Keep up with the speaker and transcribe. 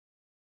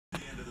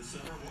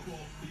summer.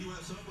 The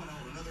U.S. Open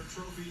held another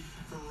trophy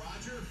for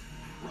Roger.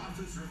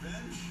 Rafa's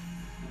revenge.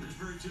 Here's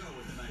Barry Joe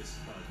with a nice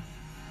hug.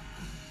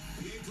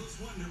 The ageless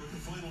wonder with the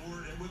final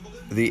word at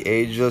Wimbledon. The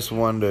ageless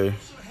wonder.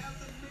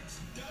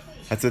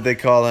 That's what they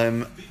call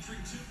him.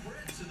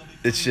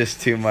 It's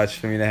just too much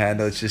for me to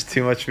handle. It's just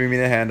too much for me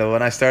to handle.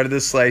 When I started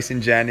this slice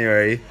in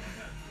January,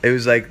 it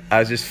was like I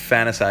was just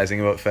fantasizing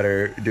about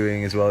Federer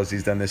doing as well as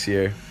he's done this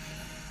year.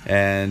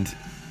 And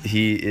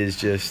he is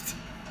just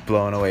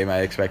blowing away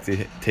my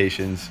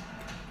expectations.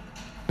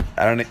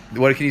 I don't know.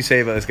 What can you say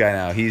about this guy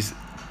now? He's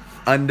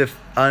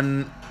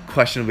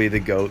unquestionably the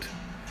GOAT.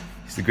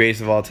 He's the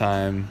greatest of all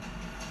time.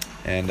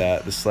 And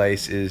the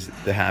slice is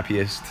the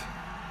happiest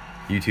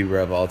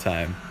YouTuber of all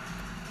time.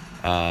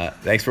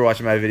 Thanks for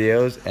watching my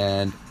videos.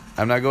 And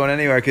I'm not going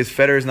anywhere because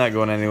Federer's not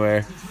going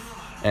anywhere.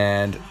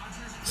 And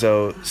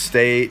so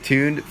stay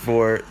tuned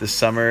for the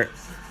summer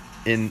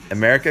in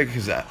America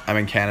because I'm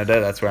in Canada.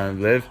 That's where I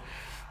live.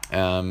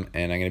 And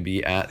I'm going to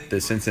be at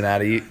the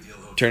Cincinnati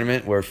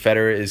tournament where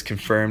Federer is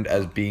confirmed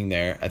as being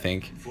there, I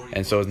think.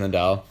 And so is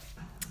Nadal.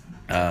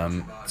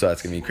 So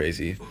that's going to be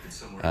crazy.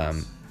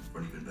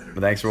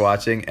 But thanks for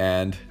watching.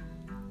 And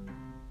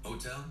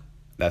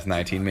that's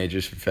 19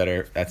 majors for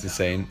Federer. That's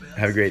insane.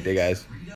 Have a great day, guys.